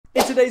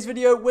today's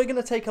video, we're going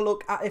to take a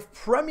look at if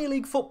Premier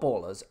League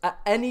footballers are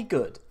any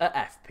good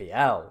at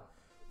FPL.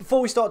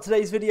 Before we start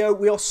today's video,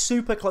 we are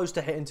super close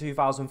to hitting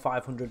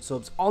 2,500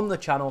 subs on the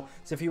channel,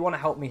 so if you want to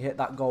help me hit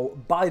that goal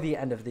by the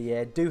end of the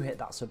year, do hit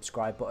that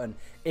subscribe button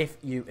if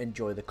you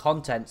enjoy the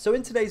content. So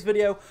in today's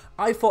video,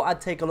 I thought I'd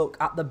take a look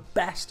at the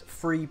best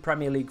free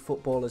Premier League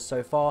footballers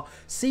so far,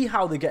 see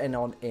how they're getting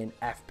on in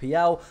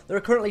FPL. There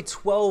are currently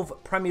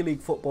 12 Premier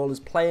League footballers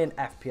playing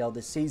FPL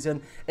this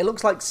season. It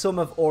looks like some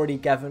have already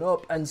given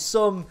up and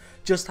some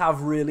just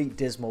have really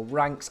dismal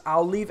ranks.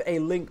 I'll leave a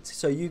link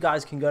so you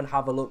guys can go and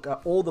have a look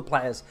at all the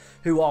players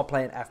who are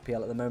playing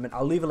FPL at the moment.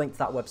 I'll leave a link to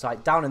that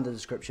website down in the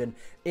description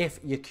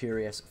if you're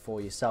curious for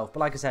yourself.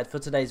 But like I said, for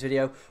today's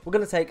video, we're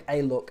going to take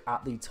a look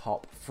at the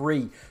top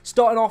three.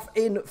 Starting off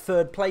in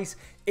third place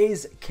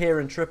is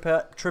Kieran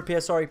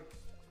Trippier.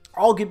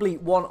 Arguably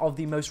one of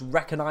the most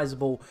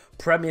recognisable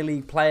Premier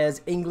League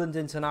players, England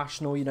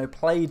international,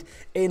 played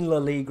in La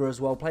Liga as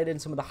well, played in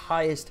some of the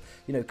highest,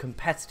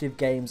 competitive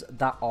games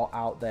that are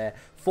out there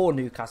for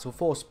Newcastle,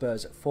 for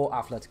Spurs, for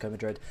Atletico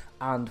Madrid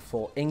and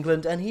for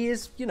England. And he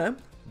is,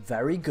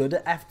 very good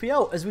at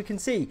FPL. As we can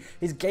see,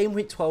 his game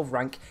week 12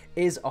 rank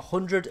is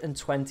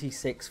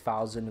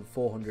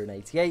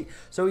 126,488.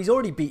 So he's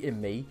already beaten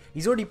me.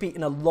 He's already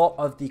beaten a lot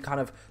of the kind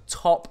of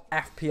top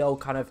FPL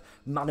kind of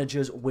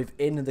managers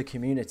within the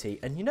community.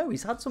 And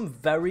he's had some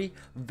very,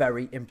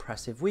 very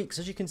impressive weeks.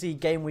 As you can see,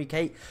 game week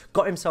 8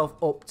 got himself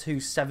up to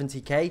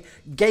 70k.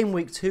 Game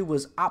week 2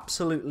 was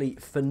absolutely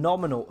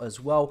phenomenal as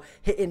well,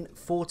 hitting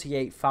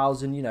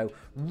 48,000.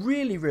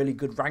 Really, really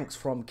good ranks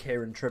from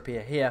Kieran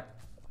Trippier here.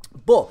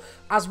 But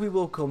as we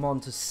will come on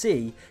to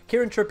see,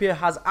 Kieran Trippier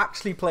has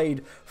actually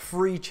played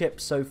 3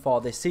 chips so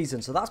far this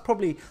season. So that's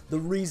probably the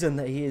reason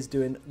that he is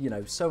doing,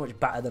 so much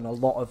better than a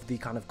lot of the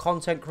kind of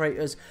content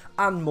creators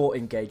and more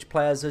engaged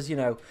players. As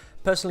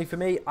personally for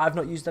me, I've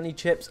not used any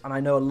chips, and I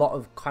know a lot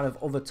of kind of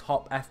other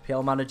top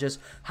FPL managers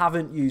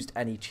haven't used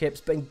any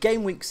chips. But in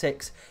game week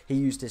 6, he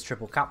used his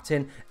triple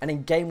captain, and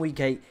in game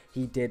week 8,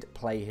 he did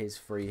play his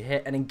free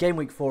hit, and in game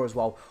week 4 as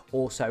well,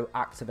 also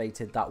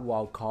activated that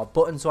wild card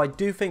button. So I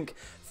do think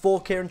for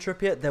Kieran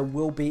Trippier, there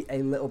will be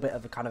a little bit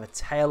of a kind of a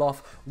tail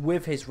off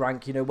with his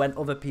rank, when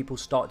other people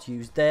start to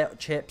use their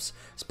chips,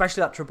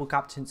 especially that triple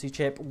captaincy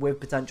chip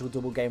with potential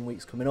double game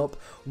weeks coming up,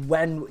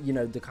 when,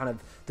 the kind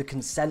of the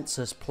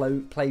consensus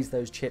plays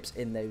those chips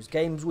in those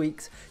games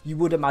weeks, you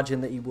would imagine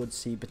that you would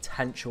see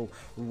potential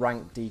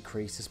rank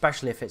decrease,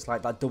 especially if it's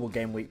like that double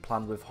game week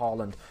plan with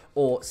Haaland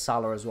or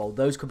Salah as well.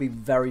 Those could be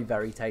very,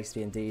 very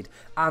tasty indeed,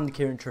 and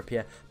Kieran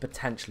Trippier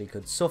potentially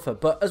could suffer.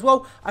 But as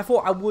well, I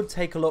thought I would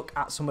take a look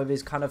at some of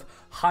his kind of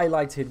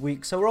highlighted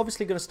weeks. So we're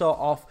obviously going to start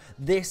off,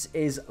 this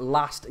is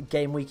last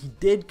game week. He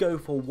did go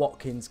for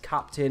Watkins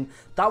captain.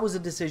 That was a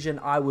decision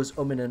I was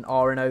umming and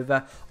ahhing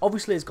over.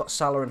 Obviously he's got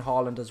Salah and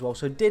Haaland as well,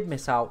 so did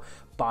miss out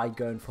by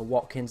going for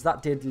Watkins.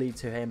 That did lead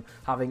to him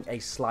having a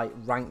slight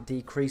rank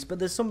decrease, but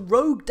there's some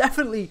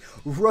definitely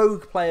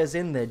rogue players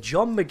in there.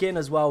 John McGinn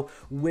as well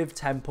with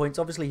 10 points.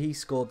 Obviously he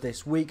scored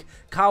this week.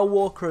 Kyle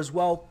Walker as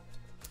well.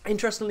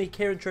 Interestingly,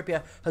 Kieran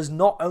Trippier has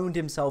not owned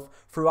himself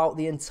throughout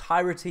the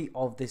entirety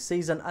of this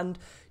season, and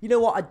you know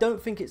what, I don't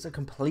think it's a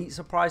complete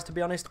surprise, to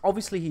be honest.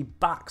 Obviously he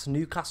backs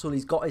Newcastle,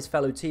 he's got his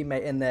fellow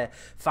teammate in there,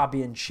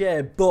 Fabian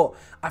Schar, but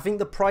I think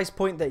the price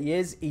point that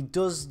he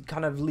does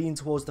kind of lean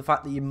towards the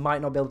fact that you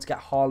might not be able to get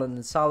Haaland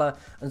and Salah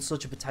and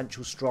such a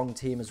potential strong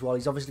team as well.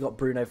 He's obviously got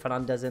Bruno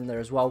Fernandes in there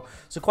as well,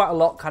 so quite a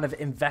lot kind of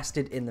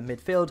invested in the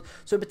midfield,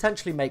 so it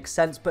potentially makes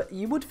sense. But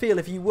you would feel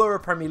if you were a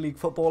Premier League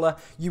footballer,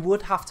 you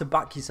would have to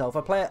back yourself.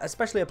 A player,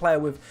 especially a player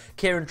with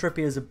Kieran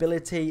Trippier's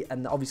ability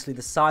and obviously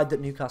the side that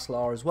Newcastle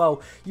are as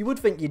well, you would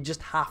think you'd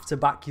just have to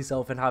back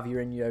yourself and have you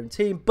in your own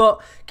team.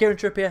 But Kieran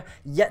Trippier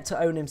yet to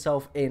own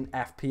himself in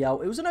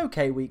FPL. It was an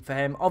okay week for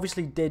him.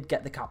 Obviously did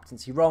get the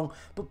captaincy wrong,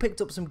 but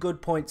picked up some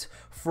good points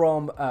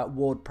from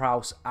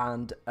Ward-Prowse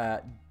and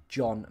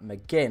John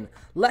McGinn.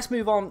 Let's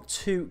move on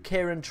to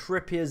Kieran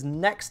Trippier's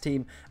next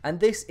team, and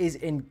this is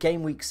in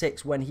game week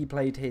 6 when he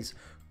played his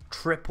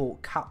triple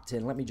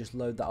captain. Let me just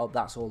load that up.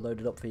 That's all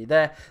loaded up for you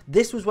there.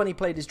 This was when he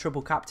played his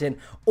triple captain.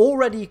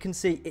 Already you can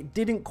see it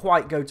didn't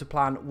quite go to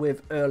plan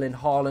with Erling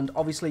Haaland.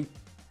 Obviously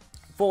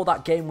for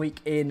that game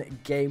week in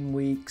game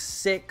week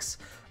 6,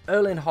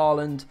 Erling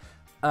Haaland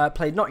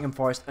played Nottingham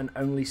Forest and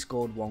only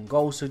scored 1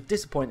 goal, so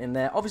disappointing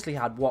there. Obviously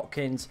had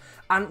Watkins.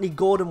 Anthony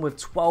Gordon with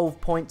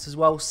 12 points as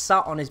well,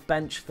 sat on his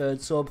bench,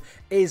 third sub,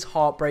 is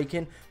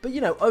heartbreaking. But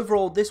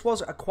overall this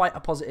was quite a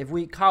positive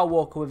week. Kyle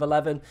Walker with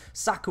 11,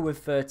 Saka with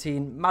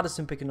 13,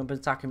 Maddison picking up an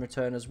attacking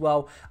return as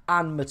well,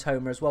 and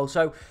Matoma as well.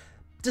 So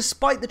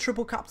despite the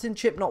triple captain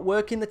chip not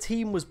working, the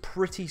team was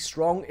pretty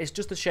strong. It's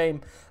just a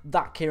shame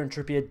that Kieran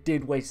Trippier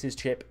did waste his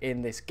chip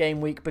in this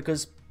game week,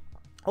 because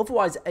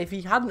otherwise, if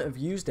he hadn't have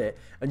used it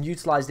and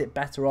utilised it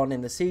better on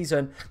in the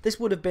season, this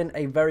would have been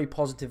a very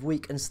positive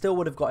week and still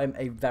would have got him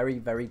a very,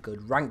 very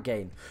good rank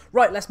gain.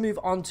 Right, let's move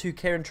on to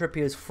Kieran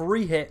Trippier's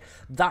free hit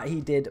that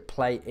he did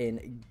play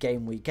in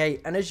game week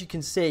 8. And as you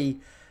can see,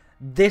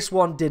 This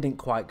one didn't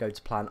quite go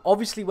to plan.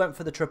 Obviously went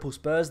for the triple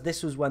Spurs.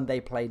 This was when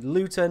they played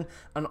Luton,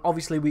 and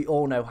obviously we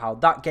all know how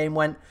that game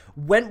went.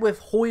 Went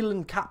with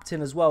Højlund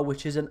captain as well,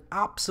 which is an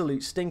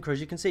absolute stinker.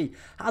 As you can see,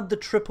 had the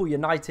triple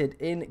United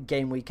in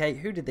game week 8.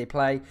 Who did they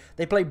play?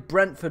 They played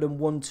Brentford and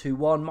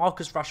 1-2-1.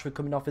 Marcus Rashford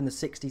coming off in the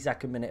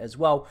 62nd minute as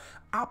well.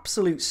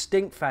 Absolute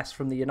stink fest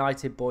from the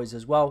United boys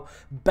as well.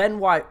 Ben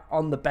White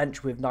on the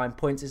bench with 9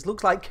 points. It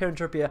looks like Kieran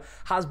Trippier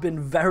has been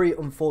very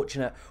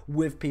unfortunate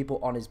with people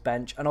on his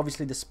bench, and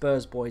obviously the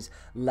Spurs boys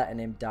letting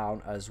him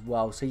down as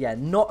well. So yeah,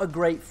 not a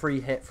great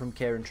free hit from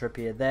Kieran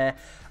Trippier there.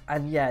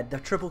 And yeah, the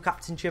triple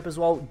captainship as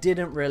well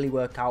didn't really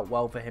work out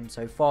well for him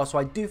so far. So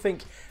I do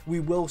think we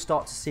will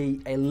start to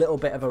see a little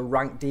bit of a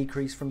rank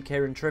decrease from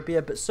Kieran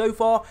Trippier. But so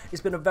far,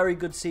 it's been a very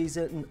good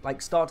season,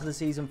 like start to the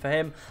season for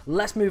him.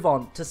 Let's move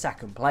on to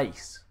second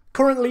place.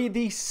 Currently,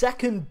 the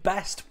second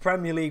best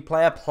Premier League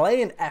player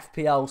playing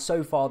FPL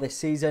so far this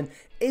season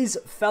is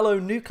fellow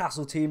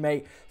Newcastle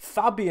teammate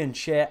Fabian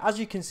Schär. As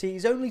you can see,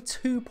 he's only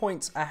 2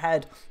 points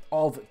ahead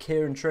of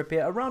Kieran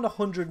Trippier, around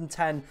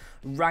 110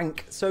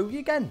 rank. So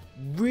again,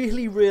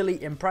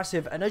 really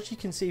impressive. And as you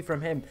can see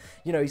from him,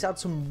 you know, he's had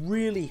some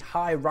really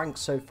high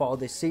ranks so far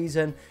this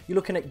season. You're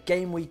looking at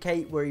game week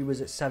 8 where he was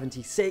at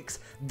 76,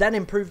 then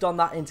improved on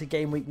that into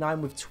game week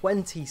 9 with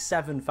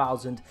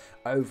 27,000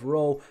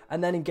 overall,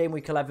 and then in game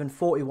week 11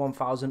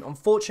 41,000.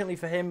 Unfortunately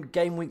for him,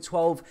 game week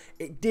 12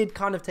 it did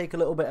kind of take a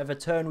little bit of a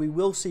turn. We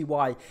will see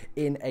why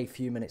in a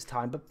few minutes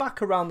time, but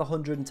back around the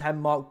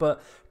 110 mark.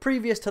 But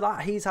previous to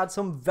that, he's had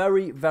some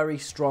very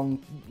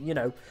strong, you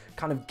know,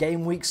 kind of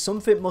game weeks.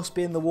 Something must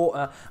be in the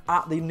water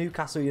at the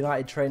Newcastle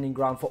United training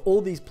ground for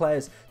all these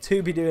players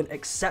to be doing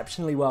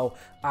exceptionally well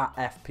at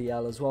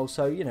FPL as well.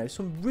 So, you know,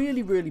 some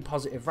really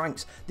positive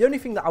ranks. The only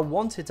thing that I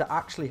wanted to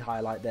actually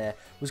highlight there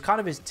was kind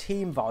of his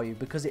team value,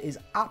 because it is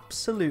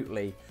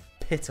absolutely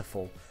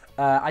pitiful.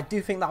 I do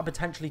think that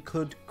potentially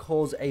could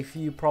cause a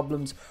few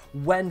problems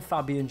when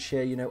Fabian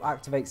Schär, you know,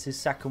 activates his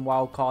second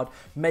wild card,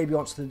 maybe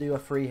wants to do a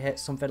free hit,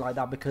 something like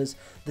that, because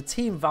the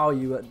team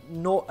value at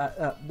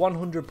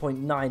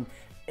 100.9,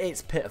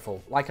 it's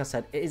pitiful. Like I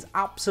said, it is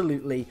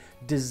absolutely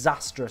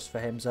disastrous for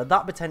him. So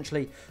that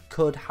potentially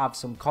could have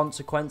some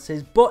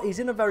consequences, but he's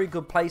in a very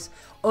good place.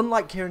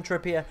 Unlike Kieran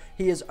Trippier,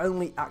 he has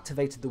only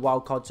activated the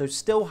wildcard, so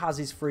still has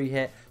his free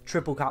hit,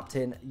 triple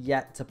captain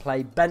yet to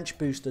play, bench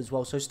boost as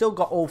well. So still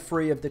got all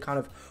three of the kind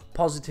of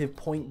positive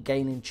point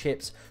gaining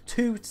chips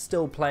to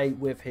still play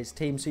with his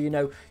team. So, you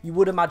know, you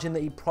would imagine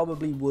that he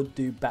probably would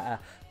do better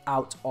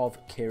out of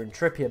Kieran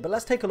Trippier. But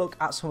let's take a look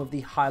at some of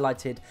the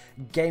highlighted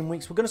game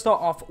weeks. We're going to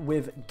start off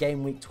with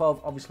game week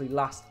 12, obviously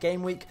last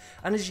game week,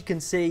 and as you can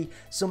see,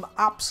 some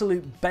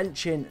absolute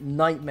benching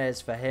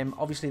nightmares for him.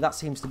 Obviously that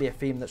seems to be a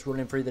theme that's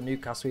running through the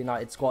Newcastle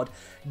United squad.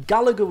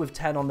 Gallagher with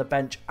 10 on the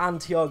bench, and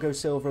Thiago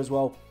Silva as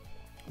well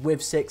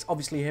with 6.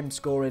 Obviously him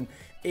scoring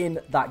in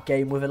that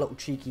game with a little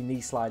cheeky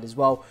knee slide as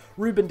well.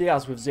 Ruben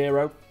Diaz with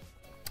 0.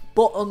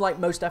 But unlike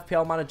most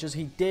FPL managers,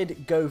 he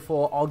did go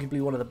for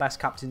arguably one of the best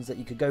captains that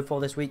you could go for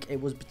this week.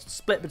 It was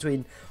split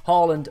between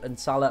Haaland and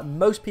Salah.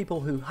 Most people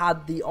who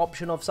had the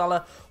option of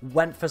Salah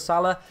went for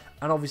Salah,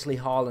 and obviously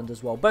Haaland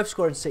as well. Both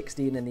scoring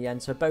 16 in the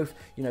end, so both,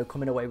 you know,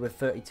 coming away with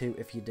 32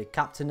 if you did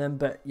captain them.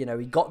 But, you know,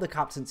 he got the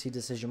captaincy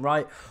decision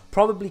right.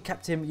 Probably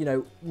kept him, you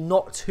know,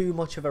 not too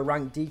much of a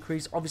rank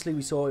decrease. Obviously,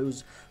 we saw it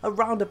was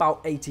around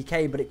about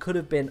 80k, but it could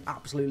have been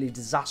absolutely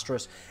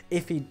disastrous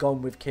if he'd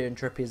gone with Kieran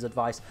Trippier's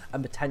advice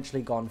and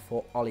potentially gone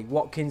for Ollie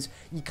Watkins.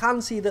 You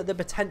can see that there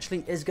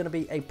potentially is going to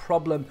be a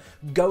problem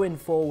going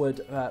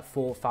forward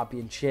for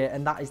Fabian Schär,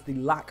 and that is the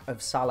lack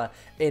of Salah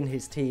in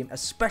his team,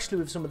 especially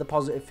with some of the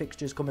positive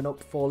fixtures coming up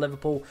for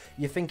Liverpool.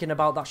 You're thinking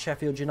about that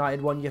Sheffield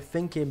United one, you're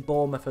thinking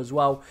Bournemouth as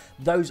well.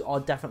 Those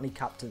are definitely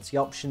captaincy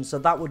options, so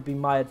that would be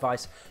my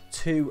advice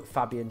to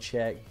Fabian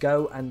Schär.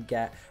 Go and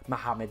get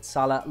Mohamed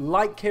Salah.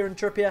 Like Kieran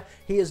Trippier,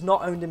 he has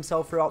not owned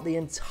himself throughout the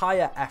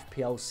entire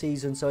FPL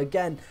season, so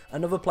again,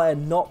 another player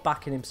not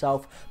backing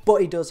himself, but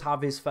he does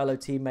have his fellow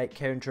teammate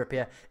Kieran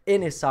Trippier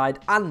in his side,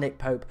 and Nick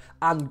Pope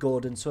and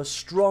Gordon, so a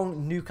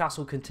strong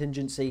Newcastle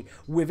contingency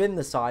within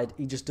the side.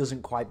 He just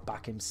doesn't quite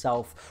back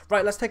himself.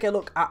 Right, let's take a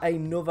look at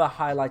another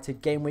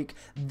highlighted game week.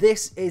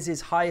 This is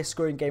his highest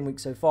scoring game week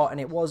so far, and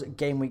it was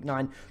game week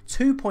 9,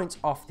 2 points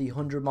off the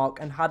 100 mark,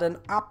 and had an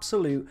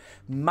absolute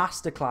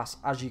masterclass.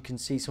 As you can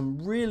see,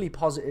 some really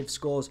positive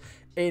scores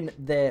in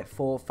there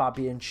for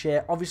Fabian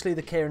Schär. Obviously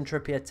the Kieran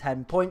Trippier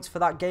 10 points for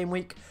that game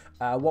week.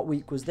 What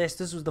week was this?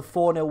 This was the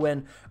 4-0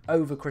 win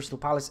over Crystal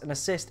Palace. An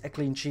assist, a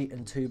clean sheet,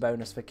 and 2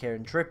 bonus for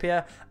Kieran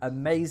Trippier.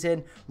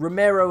 Amazing.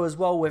 Romero as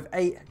well with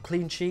 8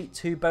 clean sheet,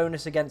 2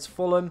 bonus against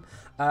Fulham.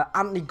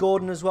 Anthony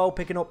Gordon as well,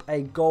 picking up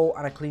a goal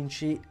and a clean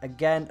sheet.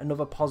 Again,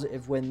 another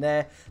positive win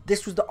there.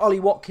 This was the Ollie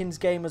Watkins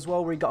game as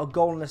well, where he got a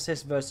goal and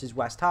assist versus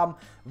West Ham.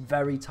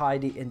 Very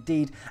tidy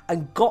indeed.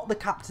 And got the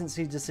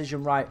captaincy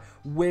decision right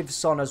with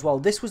Son as well.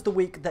 This was the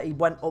week that he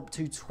went up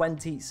to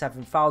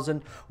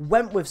 27,000,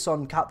 went with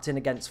Son captain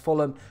against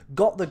Fulham,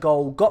 got the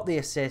goal, got the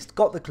assist,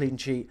 got the clean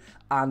sheet,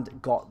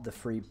 and got the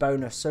free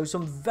bonus. So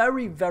some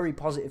very, very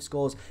positive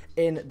scores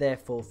in there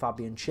for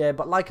Fabian Schär.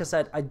 But like I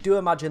said, I do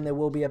imagine there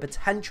will be a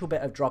potential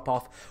bit of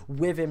drop-off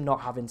with him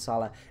not having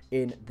Salah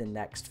in the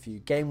next few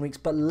game weeks.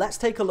 But let's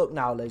take a look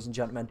now, ladies and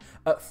gentlemen,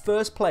 at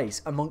first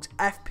place amongst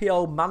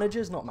FPL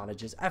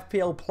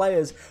FPL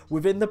players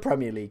within the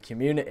Premier League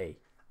community.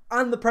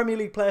 And the Premier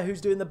League player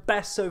who's doing the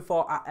best so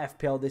far at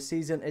FPL this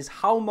season is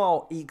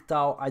Halmar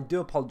Ekdal. I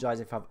do apologise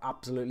if I've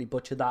absolutely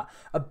butchered that.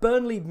 A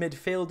Burnley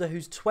midfielder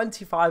who's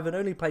 25 and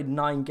only played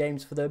 9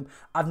 games for them.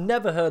 I've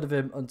never heard of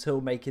him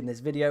until making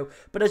this video,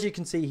 but as you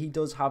can see, he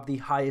does have the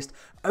highest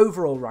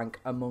overall rank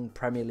among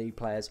Premier League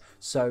players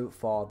so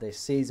far this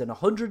season.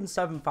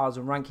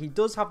 107,000 rank. He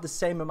does have the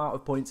same amount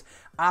of points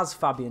as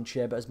Fabian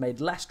Schär, but has made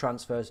less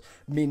transfers,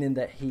 meaning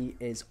that he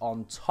is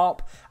on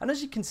top. And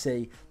as you can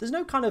see, there's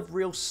no kind of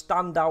real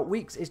standout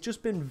weeks. It's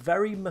just been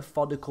very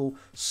methodical,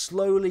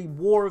 slowly,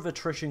 war of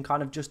attrition,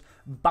 kind of just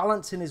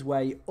balancing his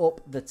way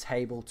up the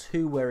table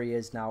to where he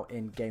is now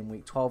in game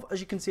week 12. As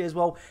you can see as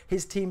well,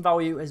 his team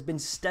value has been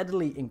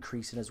steadily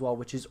increasing as well,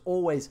 which is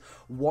always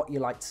what you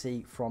like to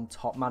see from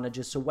top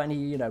managers. So when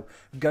he,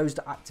 goes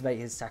to activate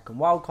his second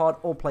wildcard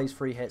or plays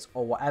free hits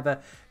or whatever,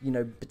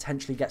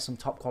 potentially get some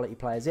top quality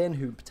players in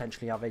who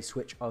potentially have a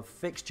switch of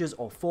fixtures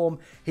or form,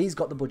 he's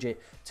got the budget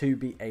to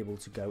be able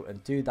to go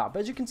and do that.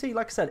 But as you can see,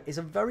 like I said, it's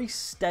a very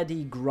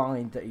steady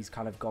grind that he's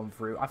kind of gone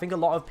through. I think a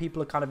lot of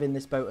people are kind of in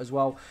this boat as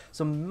well.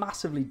 Some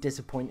massively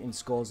disappointing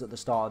scores at the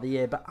start of the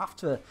year, but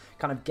after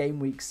kind of game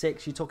week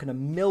 6, you're talking a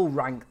mil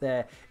rank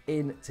there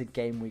into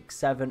game week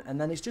 7,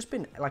 and then it's just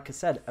been, like I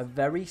said, a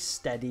very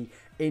steady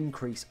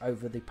increase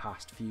over the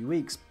past few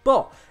weeks.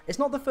 But it's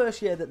not the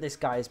first year that this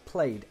guy has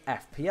played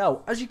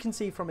FPL. As you can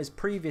see from his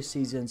previous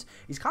seasons,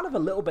 he's kind of a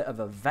little bit of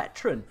a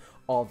veteran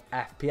of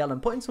FPL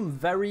and putting some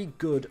very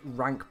good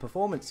rank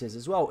performances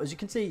as well. As you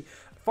can see,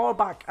 far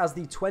back as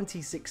the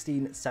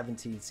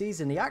 2016-17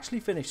 season, he actually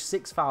finished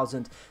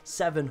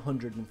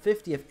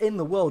 6,750th in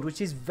the world,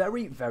 which is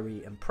very,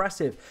 very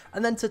impressive.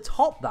 And then to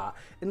top that,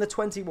 in the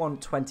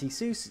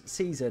 21-20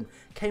 season,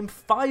 came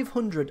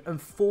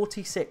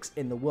 546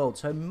 in the world.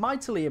 So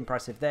mightily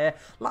impressive there.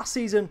 Last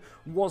season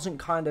wasn't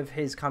kind of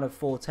his kind of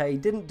forte. He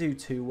didn't do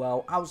too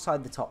well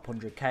outside the top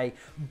 100k.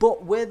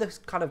 But where the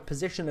kind of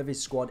position of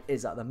his squad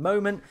is at the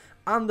moment,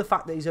 and the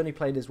fact that he's only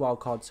played his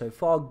wildcard so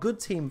far, good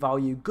team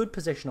value, good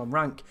position on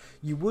rank,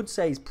 you would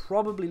say he's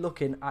probably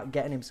looking at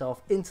getting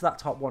himself into that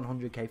top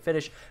 100k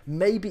finish,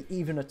 maybe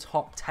even a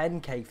top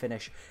 10k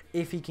finish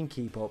if he can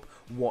keep up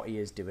what he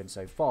is doing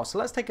so far. So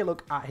let's take a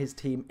look at his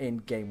team in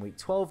game week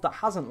 12. That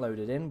hasn't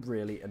loaded in,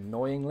 really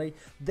annoyingly.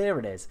 There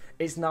it is.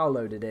 It's now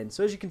loaded in.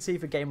 So as you can see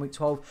for game week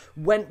 12,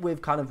 went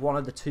with kind of one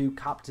of the 2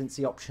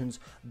 captaincy options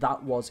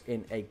that was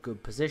in a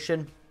good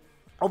position.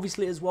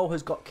 Obviously as well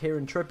has got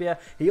Kieran Trippier.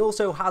 He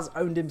also has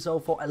owned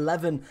himself for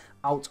 11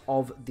 out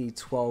of the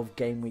 12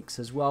 game weeks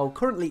as well.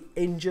 Currently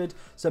injured,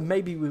 so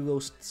maybe we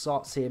will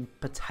start seeing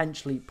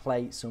potentially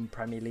play some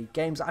Premier League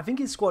games. I think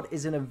his squad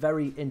is in a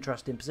very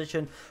interesting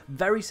position,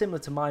 very similar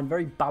to mine,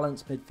 very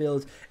balanced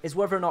midfield. Is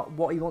whether or not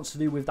what he wants to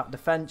do with that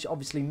defence.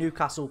 Obviously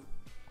Newcastle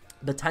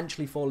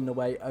potentially falling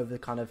away over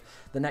kind of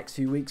the next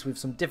few weeks with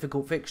some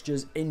difficult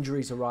fixtures,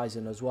 injuries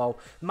arising as well.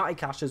 Matty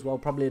Cash as well,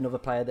 probably another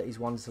player that he's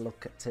wanted to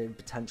look at to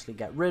potentially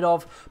get rid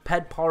of.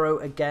 Ped Porro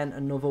again,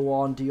 another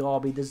one.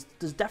 Diaby,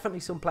 there's definitely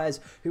some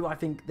players who I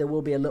think there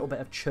will be a little bit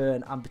of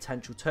churn and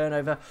potential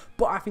turnover,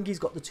 but I think he's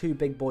got the 2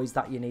 big boys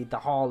that you need, the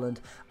Haaland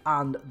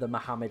and the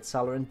Mohamed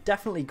Salah, and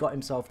definitely got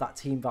himself that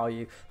team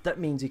value that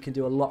means he can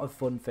do a lot of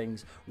fun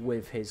things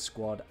with his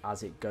squad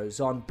as it goes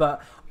on.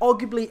 But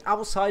arguably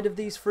outside of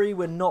these 3,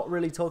 we're not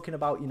really talking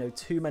about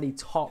too many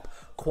top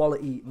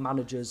quality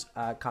managers,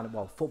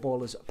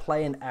 footballers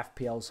playing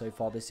FPL so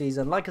far this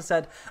season. Like I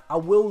said, I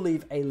will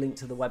leave a link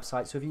to the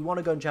website, so if you want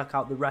to go and check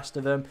out the rest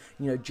of them,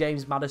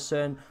 James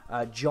Maddison,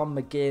 John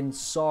McGinn,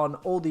 Son,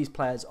 all these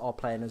players are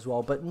playing as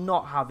well, but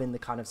not having the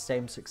kind of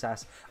same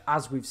success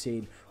as we've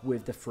seen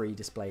with the 3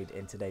 displayed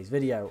in today's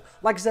video.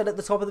 Like I said at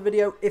the top of the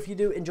video, if you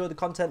do enjoy the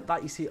content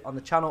that you see on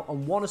the channel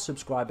and want to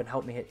subscribe and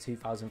help me hit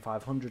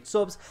 2,500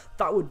 subs,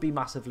 that would be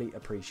massively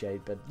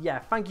appreciated. But yeah,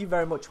 thank you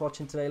very much for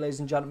watching today, ladies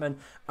and gentlemen,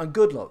 and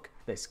good luck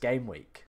this game week.